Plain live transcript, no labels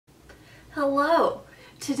Hello!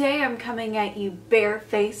 Today I'm coming at you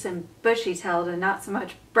bare-faced and bushy-tailed and not so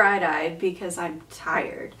much bright-eyed because I'm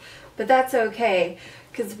tired. But that's okay,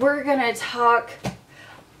 because we're gonna talk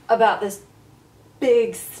about this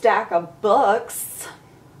big stack of books.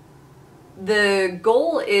 The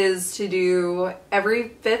goal is to do every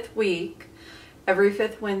fifth week, every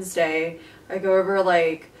fifth Wednesday, I go over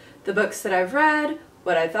like the books that I've read,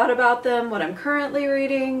 what I thought about them, what I'm currently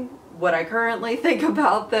reading, what I currently think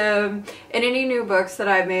about them, and any new books that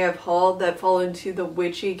I may have hauled that fall into the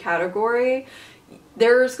witchy category.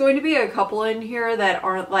 There's going to be a couple in here that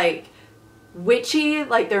aren't like witchy,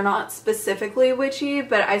 like they're not specifically witchy,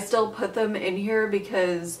 but I still put them in here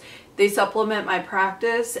because they supplement my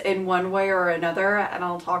practice in one way or another, and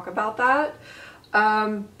I'll talk about that.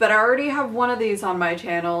 But I already have one of these on my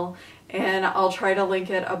channel, and I'll try to link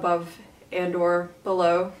it above and or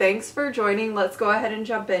below. Thanks for joining. Let's go ahead and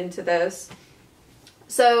jump into this.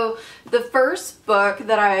 So the first book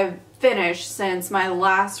that I've finished since my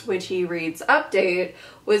last Witchy Reads update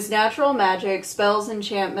was Natural Magic, Spells,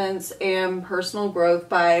 Enchantments, and Personal Growth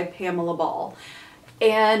by Pamela Ball.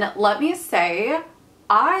 And let me say,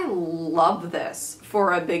 I love this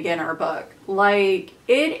for a beginner book. Like,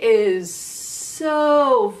 it is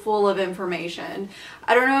so full of information.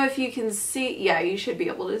 I don't know if you can see, yeah, you should be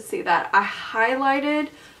able to see that. I highlighted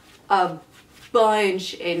a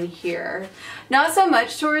bunch in here. Not so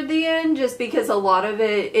much toward the end, just because a lot of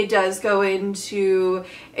it does go into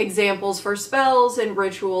examples for spells and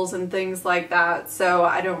rituals and things like that. So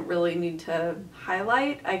I don't really need to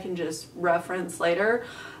highlight. I can just reference later.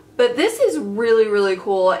 But this is really, really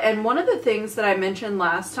cool. And one of the things that I mentioned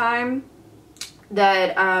last time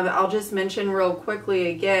that I'll just mention real quickly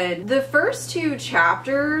again. The first two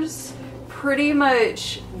chapters, pretty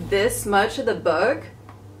much this much of the book,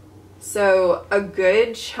 so a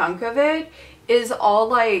good chunk of it, is all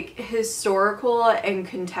like historical and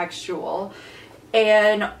contextual,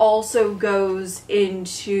 and also goes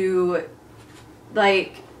into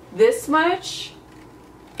like this much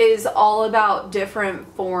is all about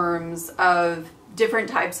different forms of different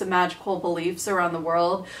types of magical beliefs around the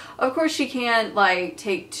world. Of course, she can't like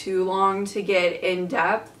take too long to get in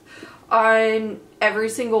depth on every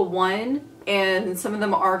single one, and some of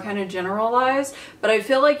them are kind of generalized, but I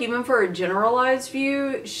feel like even for a generalized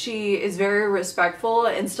view, she is very respectful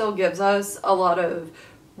and still gives us a lot of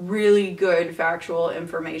really good factual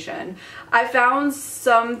information. I found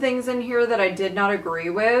some things in here that I did not agree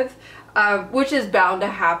with, which is bound to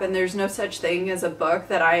happen. There's no such thing as a book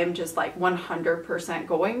that I am just like 100%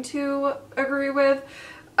 going to agree with.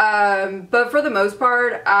 But for the most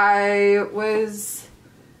part, I was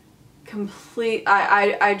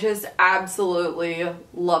I just absolutely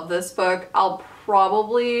love this book. I'll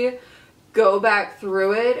probably go back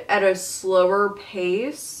through it at a slower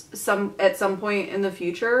pace at some point in the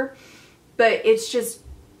future, but it's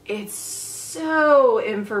so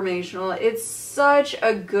informational. It's such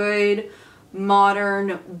a good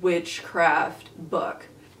modern witchcraft book.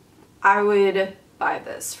 I would buy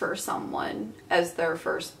this for someone as their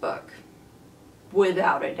first book,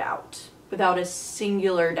 without a doubt, without a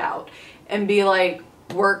singular doubt, and be like,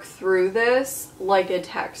 work through this like a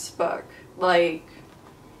textbook. Like,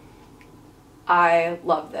 I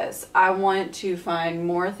love this. I want to find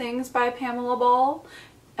more things by Pamela Ball,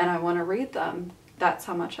 and I want to read them. That's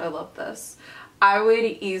how much I love this. I would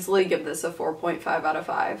easily give this a 4.5 out of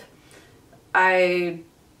 5. I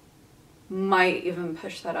might even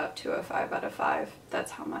push that up to a 5 out of 5.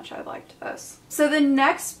 That's how much I liked this. So the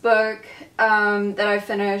next book that I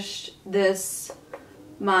finished this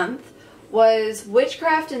month was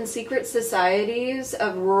Witchcraft and Secret Societies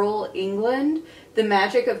of Rural England, The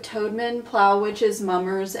Magic of Toadmen, Plough, Witches,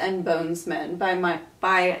 Mummers, and Bonesmen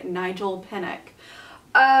by Nigel Pennick.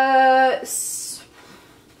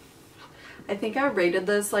 I think I rated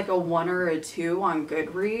this like a 1 or a 2 on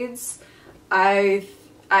Goodreads. I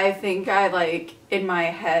think I like, in my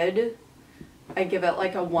head, I give it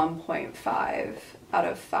like a 1.5 out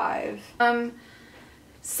of 5.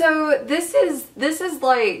 So this is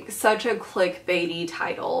like such a clickbaity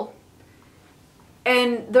title.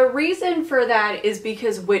 And the reason for that is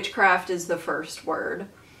because witchcraft is the first word.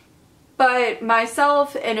 But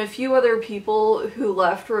myself and a few other people who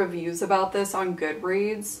left reviews about this on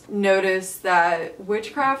Goodreads noticed that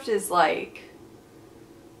witchcraft is like,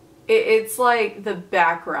 it's like the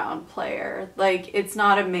background player. Like, it's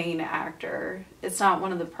not a main actor. It's not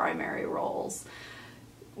one of the primary roles.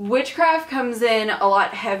 Witchcraft comes in a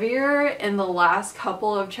lot heavier in the last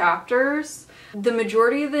couple of chapters. The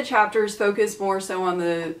majority of the chapters focus more so on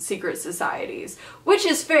the secret societies, which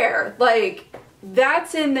is fair. Like,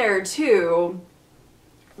 that's in there too,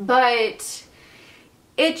 but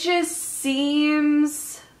it just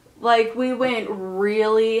seems like we went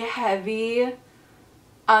really heavy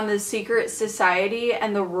on the secret society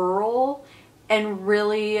and the rural, and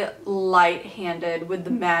really light-handed with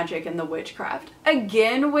the magic and the witchcraft.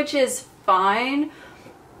 Again, which is fine,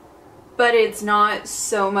 but it's not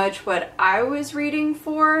so much what I was reading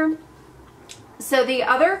for. So the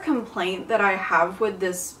other complaint that I have with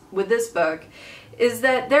this book is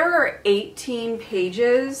that there are 18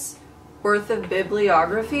 pages worth of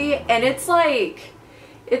bibliography, and it's like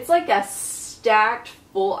a stacked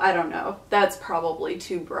full, I don't know, that's probably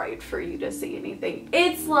too bright for you to see anything.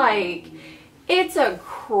 It's like, it's a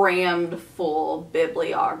crammed full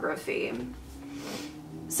bibliography.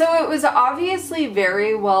 So it was obviously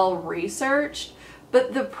very well researched,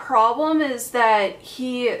 but the problem is that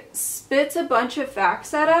he spits a bunch of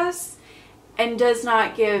facts at us and does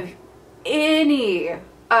not give any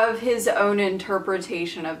of his own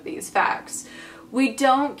interpretation of these facts. We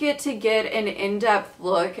don't get to get an in-depth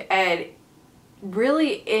look at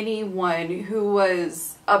really anyone who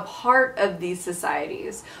was a part of these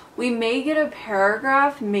societies. We may get a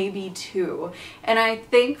paragraph, maybe two, and I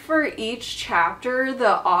think for each chapter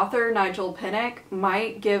the author, Nigel Pennick,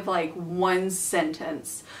 might give like one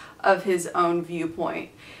sentence of his own viewpoint.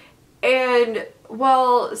 And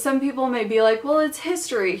well, some people may be like, well, it's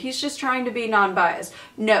history, he's just trying to be non-biased.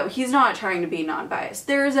 No, he's not trying to be non-biased.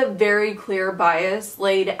 There is a very clear bias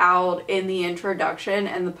laid out in the introduction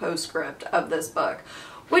and the postscript of this book,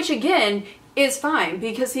 which again is fine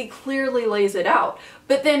because he clearly lays it out.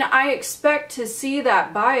 But then I expect to see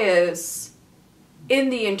that bias in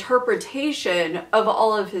the interpretation of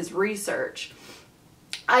all of his research.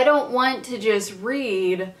 I don't want to just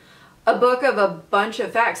read a book of a bunch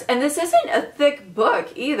of facts. And this isn't a thick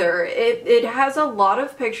book either. It has a lot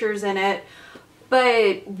of pictures in it,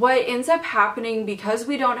 but what ends up happening, because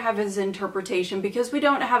we don't have his interpretation, because we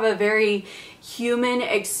don't have a very human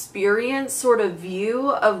experience sort of view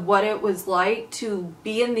of what it was like to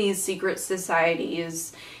be in these secret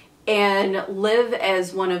societies and live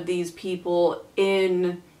as one of these people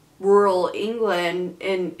in rural England,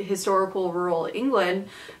 in historical rural England,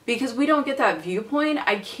 because we don't get that viewpoint.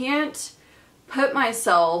 I can't put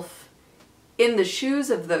myself in the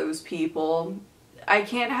shoes of those people. I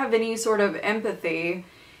can't have any sort of empathy,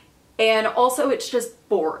 and also it's just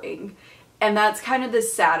boring. And that's kind of the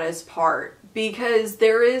saddest part, because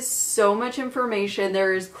there is so much information.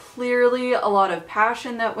 There is clearly a lot of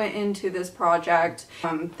passion that went into this project.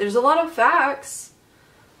 There's a lot of facts,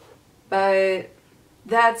 but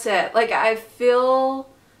that's it. Like, I feel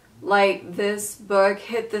like this book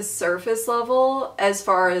hit the surface level as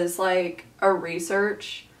far as like a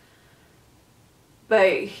research,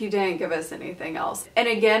 but he didn't give us anything else. And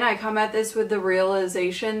again, I come at this with the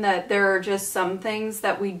realization that there are just some things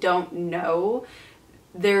that we don't know.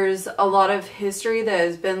 There's a lot of history that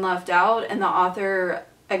has been left out, and the author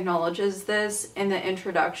acknowledges this in the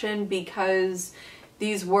introduction, because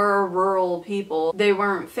these were rural people. They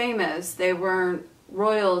weren't famous, they weren't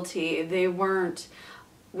royalty, they weren't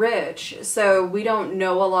rich, so we don't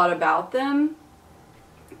know a lot about them.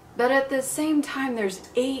 But at the same time, there's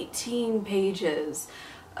 18 pages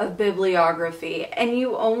of bibliography, and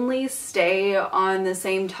you only stay on the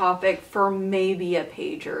same topic for maybe a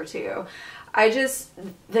page or two. I just,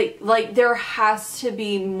 like, there has to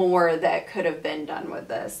be more that could have been done with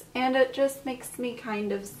this, and it just makes me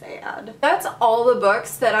kind of sad. That's all the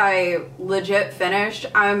books that I legit finished.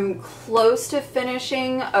 I'm close to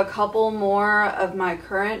finishing a couple more of my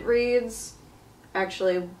current reads.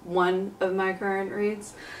 Actually, one of my current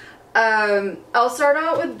reads. I'll start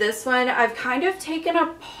out with this one. I've kind of taken a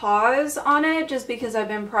pause on it just because I've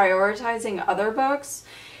been prioritizing other books.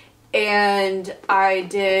 And I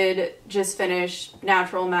did just finish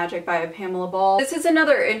Natural Magic by Pamela Ball. This is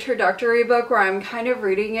another introductory book where I'm kind of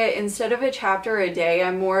reading it instead of a chapter a day.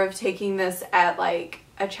 I'm more of taking this at like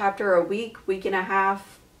a chapter a week, week and a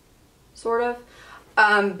half, sort of.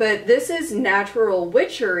 But this is Natural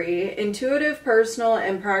Witchery, Intuitive, Personal,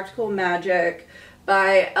 and Practical Magic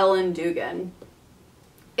by Dugan.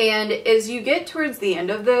 And as you get towards the end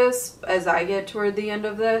of this, as I get toward the end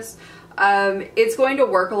of this, it's going to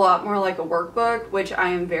work a lot more like a workbook, which I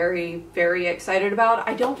am very, very excited about.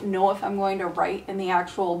 I don't know if I'm going to write in the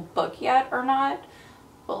actual book yet or not.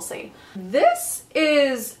 We'll see. This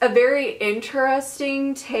is a very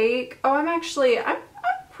interesting take. Oh, I'm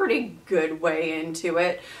pretty good way into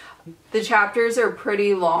it. The chapters are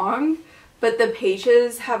pretty long, but the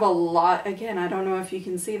pages have a lot, again, I don't know if you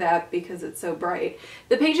can see that because it's so bright.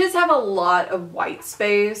 The pages have a lot of white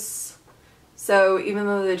space. So even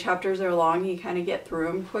though the chapters are long, you kind of get through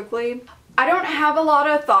them quickly. I don't have a lot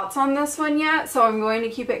of thoughts on this one yet, so I'm going to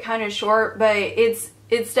keep it kind of short, but it's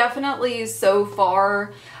definitely so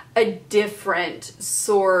far a different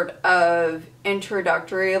sort of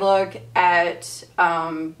introductory look at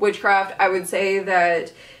witchcraft. I would say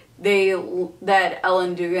that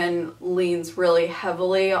Ellen Dugan leans really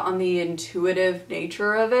heavily on the intuitive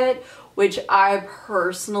nature of it, which I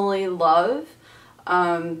personally love.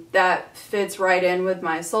 That fits right in with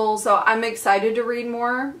my soul, so I'm excited to read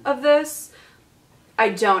more of this. I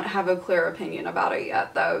don't have a clear opinion about it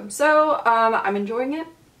yet though, so I'm enjoying it,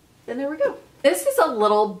 and there we go. This is a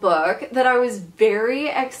little book that I was very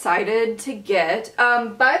excited to get.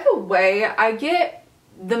 By the way, I get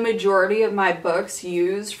the majority of my books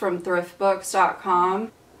used from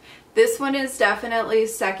thriftbooks.com. This one is definitely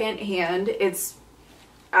secondhand. It's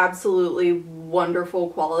absolutely wonderful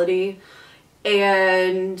quality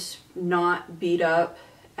and not beat up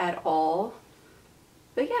at all.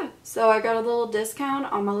 But yeah, so I got a little discount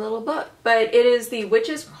on my little book. But it is The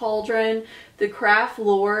Witch's Cauldron, The Craft,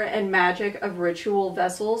 Lore, and Magic of Ritual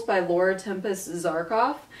Vessels by Tempest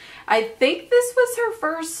Zarkoff. I think this was her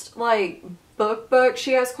first, like, book.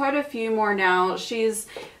 She has quite a few more now. She's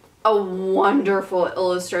a wonderful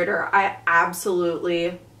illustrator. I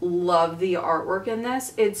absolutely love the artwork in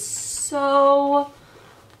this. It's so...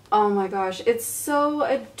 oh my gosh, it's so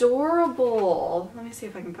adorable. Let me see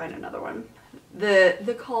if I can find another one.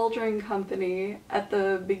 The Cauldron Company at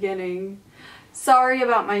the beginning. Sorry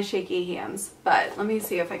about my shaky hands, but let me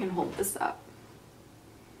see if I can hold this up.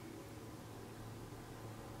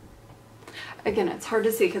 Again, it's hard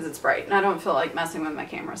to see because it's bright and I don't feel like messing with my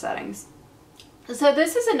camera settings. So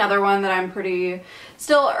this is another one that I'm pretty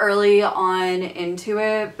still early on into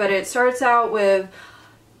it, but it starts out with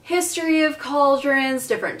history of cauldrons,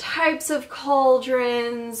 different types of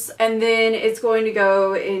cauldrons, and then it's going to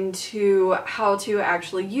go into how to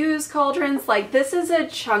actually use cauldrons. Like, this is a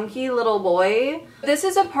chunky little boy. This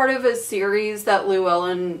is a part of a series that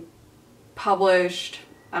Llewellyn published,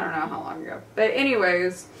 I don't know how long ago, but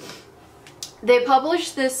anyways, they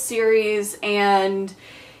published this series and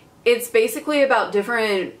it's basically about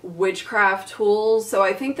different witchcraft tools. So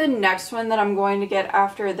I think the next one that I'm going to get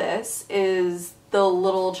after this is the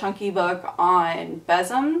little chunky book on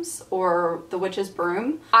besoms, or the witch's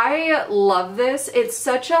broom. I love this. It's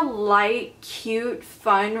such a light, cute,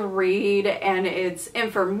 fun read, and it's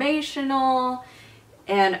informational,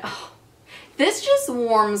 and oh, this just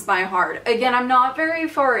warms my heart. Again, I'm not very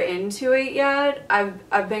far into it yet.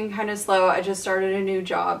 I've been kind of slow. I just started a new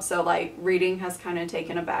job, so like reading has kind of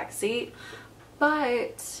taken a back seat,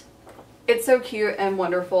 but it's so cute and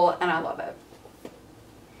wonderful, and I love it.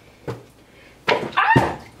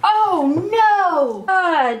 Ah! Oh no!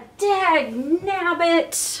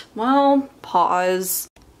 Dagnabbit! Well, pause.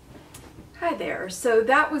 Hi there. So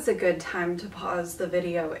that was a good time to pause the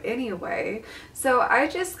video anyway. So I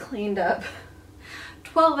just cleaned up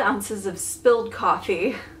 12 ounces of spilled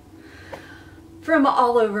coffee from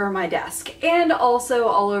all over my desk and also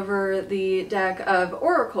all over the deck of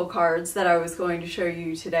oracle cards that I was going to show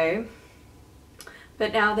you today.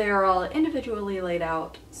 But now they are all individually laid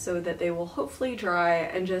out so that they will hopefully dry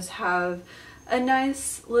and just have a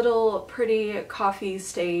nice little pretty coffee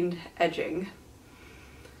stained edging.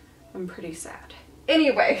 I'm pretty sad.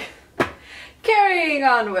 Anyway, carrying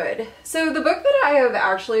onward. So the book that I have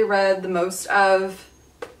actually read the most of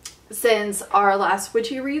since our last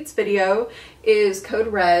Witchy Reads video is Code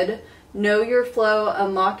Red, Know Your Flow,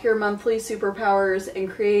 Unlock Your Monthly Superpowers, and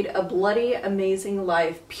Create a Bloody Amazing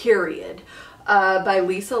Life, period. By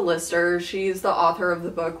Lisa Lister. She's the author of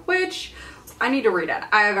the book, which I need to read it.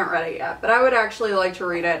 I haven't read it yet, but I would actually like to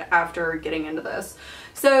read it after getting into this.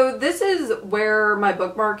 So this is where my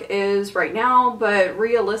bookmark is right now, but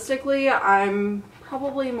realistically, I'm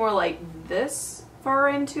probably more like this far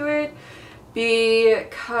into it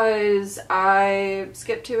because I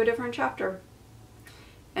skipped to a different chapter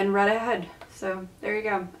and read ahead. So there you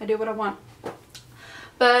go. I do what I want.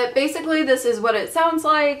 But basically this is what it sounds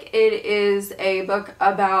like. It is a book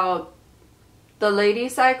about the lady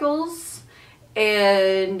cycles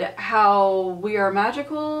and how we are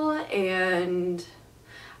magical, and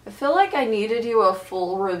I feel like I need to do a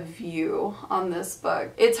full review on this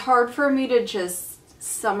book. It's hard for me to just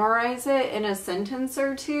summarize it in a sentence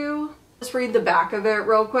or two. Just read the back of it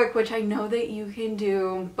real quick, which I know that you can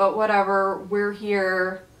do, but whatever, we're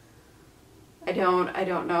here. I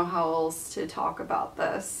don't know how else to talk about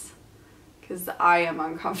this because I am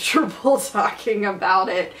uncomfortable talking about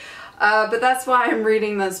it. But that's why I'm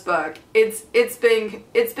reading this book. It's been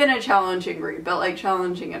a challenging read, but like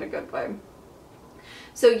challenging in a good way.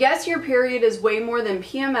 So yes, your period is way more than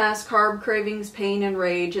PMS, carb cravings, pain, and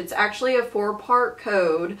rage. It's actually a 4-part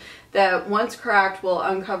code that once cracked will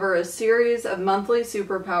uncover a series of monthly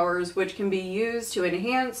superpowers which can be used to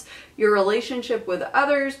enhance your relationship with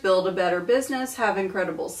others, build a better business, have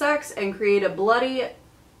incredible sex, and create a bloody,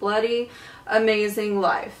 amazing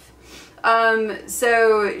life.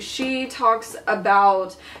 So she talks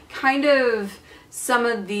about kind of some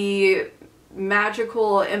of the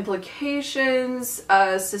magical implications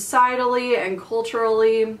societally and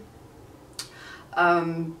culturally.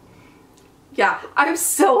 Yeah, I'm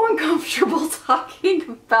so uncomfortable talking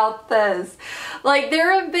about this. Like,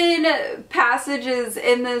 there have been passages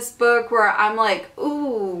in this book where I'm like,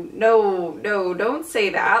 ooh, no, don't say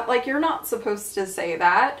that. Like, you're not supposed to say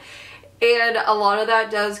that. And a lot of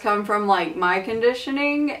that does come from, like, my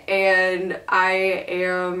conditioning, and I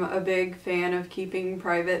am a big fan of keeping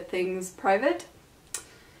private things private.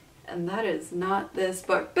 And that is not this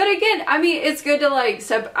book. But again, I mean, it's good to, like,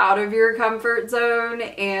 step out of your comfort zone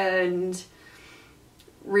and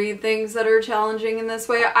read things that are challenging in this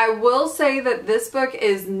way. I will say that this book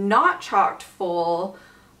is not chock full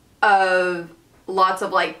of lots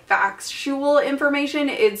of like factual information.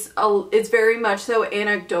 It's very much so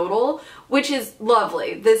anecdotal, which is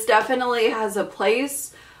lovely. This definitely has a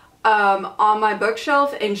place on my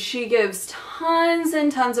bookshelf, and she gives tons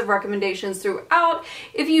and tons of recommendations throughout.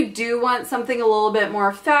 If you do want something a little bit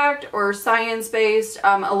more fact or science-based,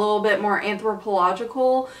 a little bit more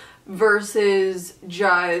anthropological versus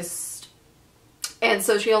just, and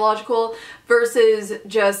sociological versus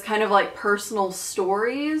just kind of like personal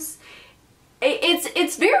stories,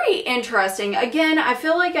 it's very interesting. Again, I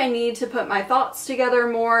feel like I need to put my thoughts together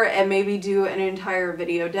more and maybe do an entire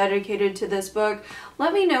video dedicated to this book.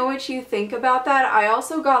 Let me know what you think about that. I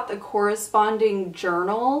also got the corresponding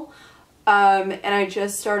journal, and I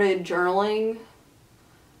just started journaling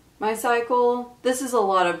my cycle. This is a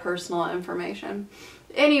lot of personal information.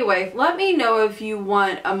 Anyway, let me know if you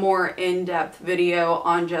want a more in-depth video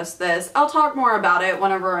on just this. I'll talk more about it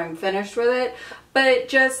whenever I'm finished with it. But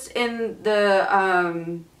just in the,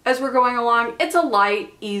 as we're going along, it's a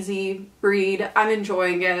light, easy read. I'm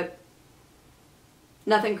enjoying it.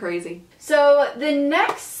 Nothing crazy. So the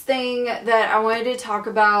next thing that I wanted to talk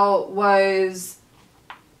about was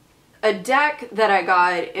a deck that I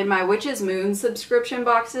got in my Witch's Moon subscription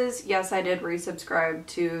boxes. Yes, I did resubscribe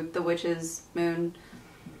to the Witch's Moon.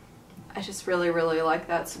 I just really like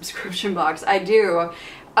that subscription box. I do.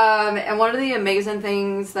 And one of the amazing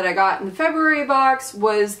things that I got in the February box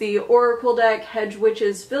was the Oracle deck Hedge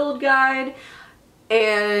Witches Field Guide.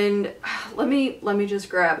 And let me just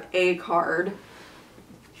grab a card.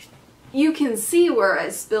 You can see where I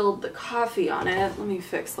spilled the coffee on it. Let me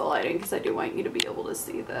fix the lighting because I do want you to be able to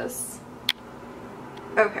see this.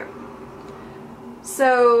 Okay.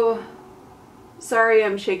 So, sorry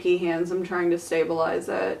I'm shaky hands. I'm trying to stabilize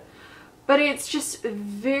it. But it's just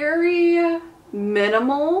very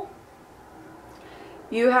minimal.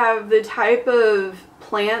 You have the type of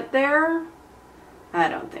plant there. I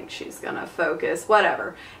don't think she's gonna focus.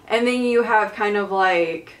 Whatever. And then you have kind of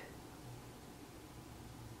like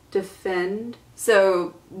defend.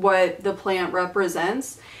 So what the plant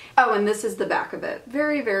represents. Oh, and this is the back of it.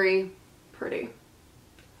 Very pretty.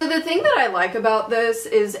 So the thing that I like about this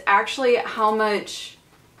is actually how much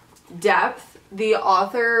depth the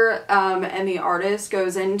author and the artist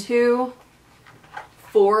goes into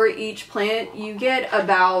for each plant. You get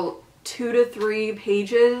about 2 to 3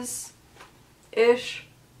 pages-ish,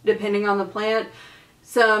 depending on the plant.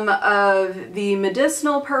 Some of the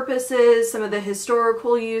medicinal purposes, some of the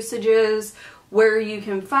historical usages, where you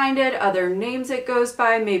can find it, other names it goes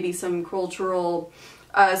by, maybe some cultural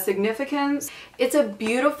significance. It's a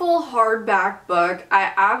beautiful hardback book.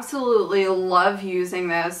 I absolutely love using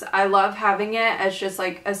this. I love having it as just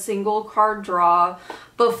like a single card draw.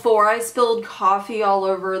 Before I spilled coffee all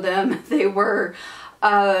over them, they were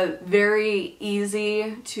very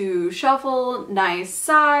easy to shuffle, nice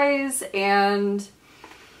size, and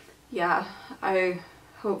yeah, I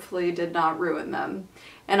hopefully did not ruin them.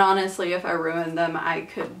 And honestly, if I ruined them, I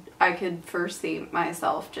could foresee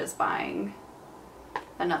myself just buying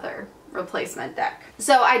another replacement deck.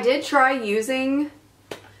 So I did try using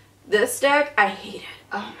this deck. I hate it.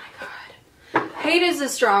 Oh my god. Hate is a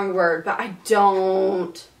strong word, but I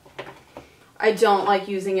don't like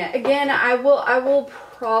using it. Again, I will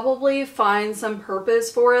probably find some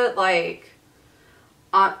purpose for it, like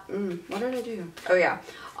on what did I do? Oh yeah,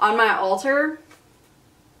 on my altar.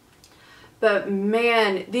 But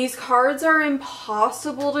man, these cards are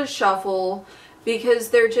impossible to shuffle because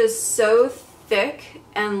they're just so thick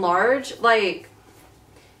and large, like,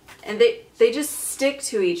 and they just stick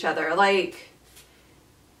to each other. Like,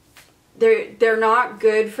 they're not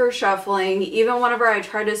good for shuffling. Even whenever I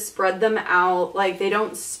try to spread them out, like, they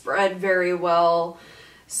don't spread very well.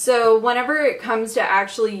 So whenever it comes to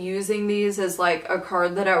actually using these as like a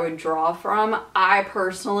card that I would draw from, I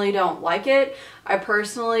personally don't like it. I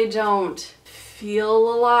personally don't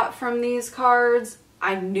feel a lot from these cards.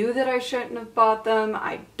 I knew that I shouldn't have bought them.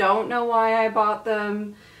 I don't know why I bought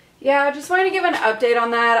them. Yeah, I just wanted to give an update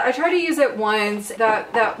on that. I tried to use it once.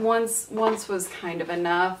 That once was kind of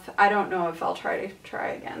enough. I don't know if I'll try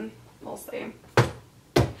again. We'll see.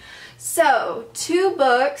 So, 2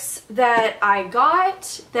 books that I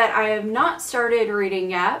got that I have not started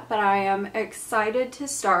reading yet, but I am excited to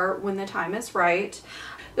start when the time is right.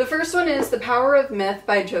 The first one is The Power of Myth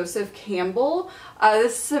by Joseph Campbell.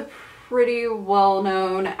 This is a pretty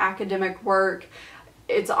well-known academic work.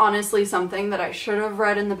 It's honestly something that I should have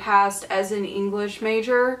read in the past as an English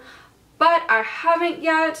major, but I haven't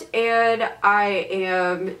yet, and I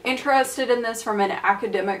am interested in this from an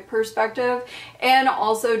academic perspective, and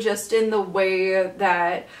also just in the way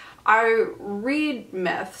that I read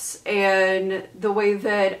myths and the way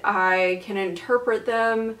that I can interpret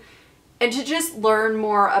them, and to just learn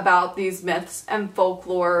more about these myths and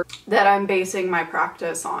folklore that I'm basing my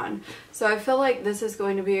practice on. So I feel like this is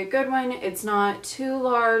going to be a good one. It's not too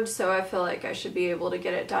large, so I feel like I should be able to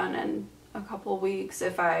get it done in a couple weeks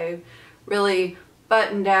if I really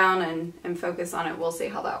button down and focus on it. We'll see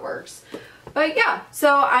how that works. But yeah,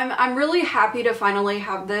 so I'm really happy to finally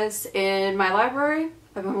have this in my library.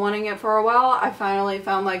 I've been wanting it for a while. I finally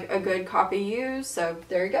found like a good copy used, so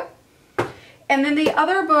there you go. And then the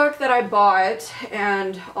other book that I bought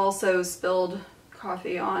and also spilled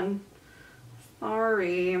coffee on,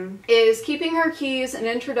 sorry, is Keeping Her Keys, An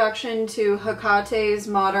Introduction to Hecate's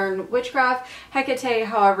Modern Witchcraft. Hecate,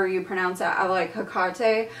 however you pronounce it, I like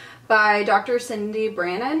Hecate, by Dr. Cyndi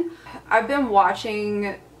Brannen. I've been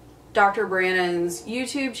watching Dr. Brannen's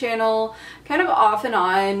YouTube channel kind of off and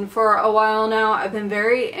on for a while now. I've been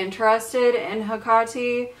very interested in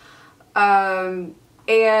Hecate.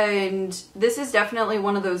 And this is definitely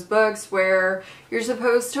one of those books where you're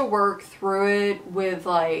supposed to work through it with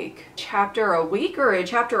like a chapter a week or a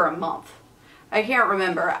chapter a month. I can't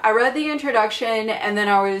remember. I read the introduction and then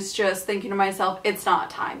I was just thinking to myself, it's not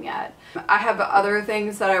time yet. I have other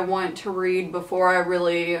things that I want to read before I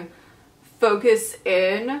really focus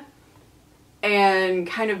in and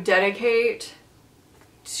kind of dedicate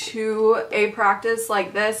to a practice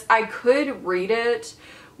like this. I could read it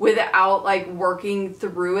without like working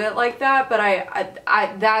through it like that, but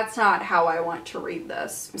I that's not how I want to read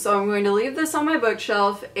this. So I'm going to leave this on my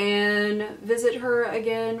bookshelf and visit her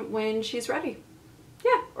again when she's ready.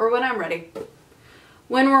 Yeah, or when I'm ready.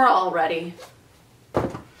 When we're all ready.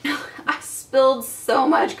 I spilled so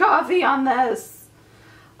much coffee on this.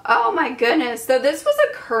 Oh my goodness. So this was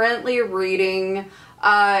a currently reading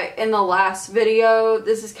in the last video.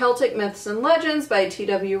 This is Celtic Myths and Legends by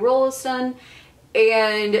T.W. Rolleston.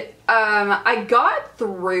 And I got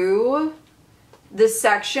through the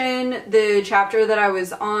section, the chapter that I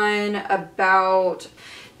was on about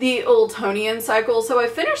the Ultonian cycle. So I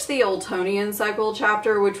finished the Ultonian cycle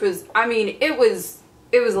chapter, which was, I mean, it was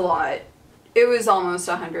a lot. It was almost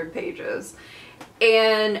 100 pages.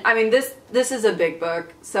 And I mean, this is a big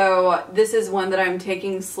book. So this is one that I'm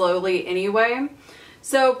taking slowly anyway.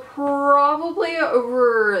 So probably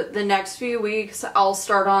over the next few weeks, I'll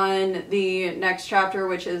start on the next chapter,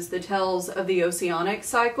 which is the Tales of the Oceanic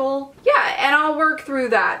Cycle. Yeah, and I'll work through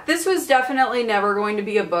that. This was definitely never going to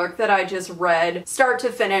be a book that I just read start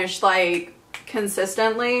to finish, like,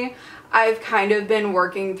 consistently. I've kind of been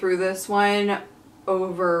working through this one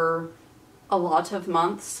over a lot of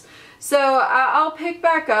months. So I'll pick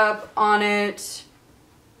back up on it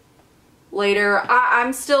later.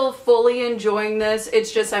 I'm still fully enjoying this.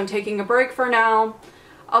 It's just I'm taking a break for now.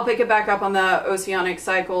 I'll pick it back up on the Oceanic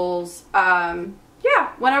Cycles. Yeah,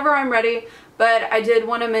 whenever I'm ready. But I did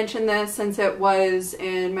want to mention this since it was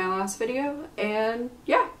in my last video. And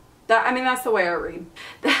yeah, I mean, that's the way I read.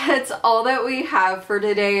 That's all that we have for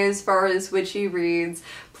today as far as witchy reads.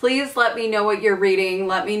 Please let me know what you're reading.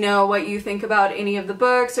 Let me know what you think about any of the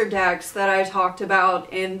books or decks that I talked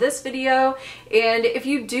about in this video. And if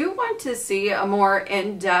you do want to see a more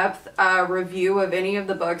in-depth review of any of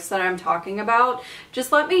the books that I'm talking about,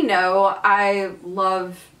 just let me know.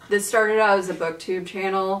 This started out as a booktube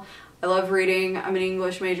channel. I love reading. I'm an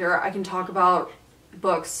English major. I can talk about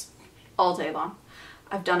books all day long.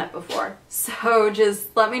 I've done it before. So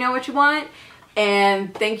just let me know what you want.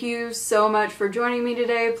 And thank you so much for joining me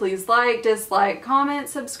today. Please like, dislike, comment,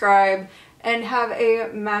 subscribe, and have a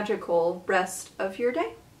magical rest of your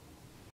day.